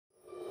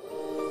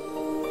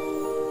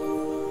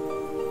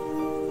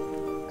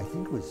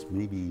think it was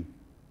maybe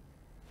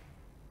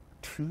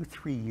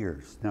 3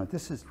 years. Now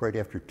this is right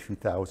after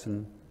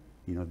 2000,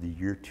 you know, the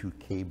year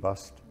 2K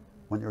bust,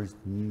 when there was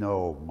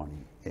no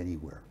money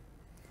anywhere.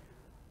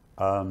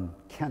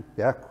 Kent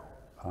Beck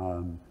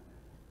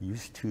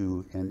used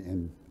to,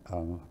 and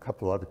a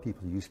couple other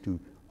people used to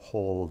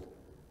hold,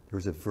 there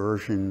was a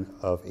version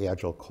of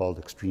Agile called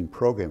extreme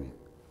programming,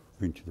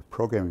 into the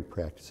programming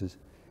practices.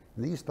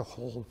 And they used to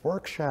hold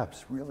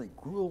workshops, really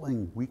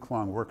grueling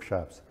week-long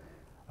workshops.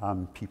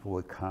 People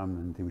would come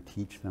and they would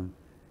teach them.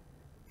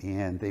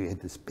 And they had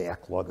this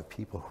backlog of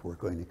people who were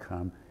going to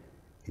come.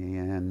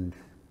 And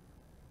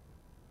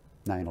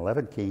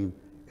 9/11 came,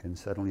 and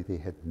suddenly they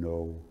had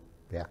no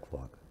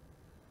backlog.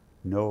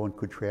 No one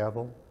could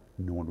travel.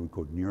 No one would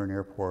go near an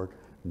airport.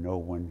 No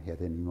one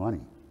had any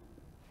money.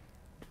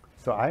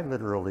 So I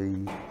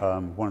literally,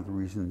 one of the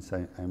reasons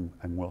I'm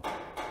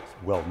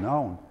well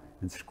known,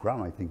 and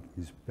Scrum I think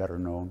is better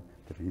known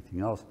than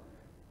anything else,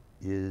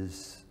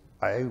 is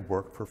I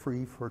worked for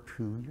free for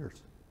 2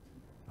 years.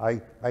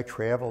 I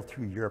traveled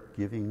through Europe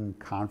giving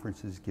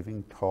conferences,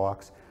 giving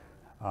talks,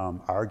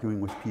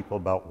 arguing with people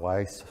about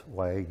why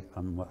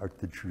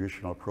the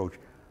traditional approach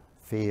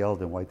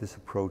failed and why this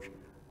approach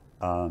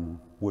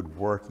would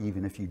work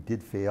even if you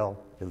did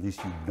fail, at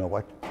least you know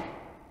it.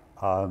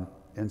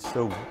 And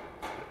so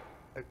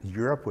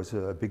Europe was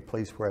a big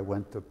place where I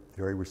went,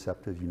 very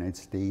receptive. United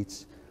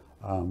States,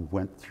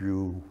 went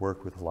through,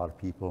 worked with a lot of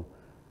people,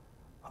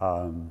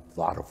 a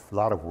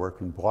lot of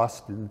work in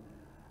Boston.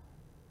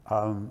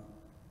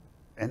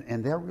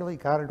 And that really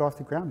got it off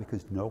the ground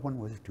because no one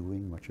was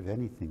doing much of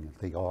anything.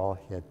 They all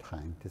had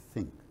time to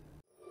think.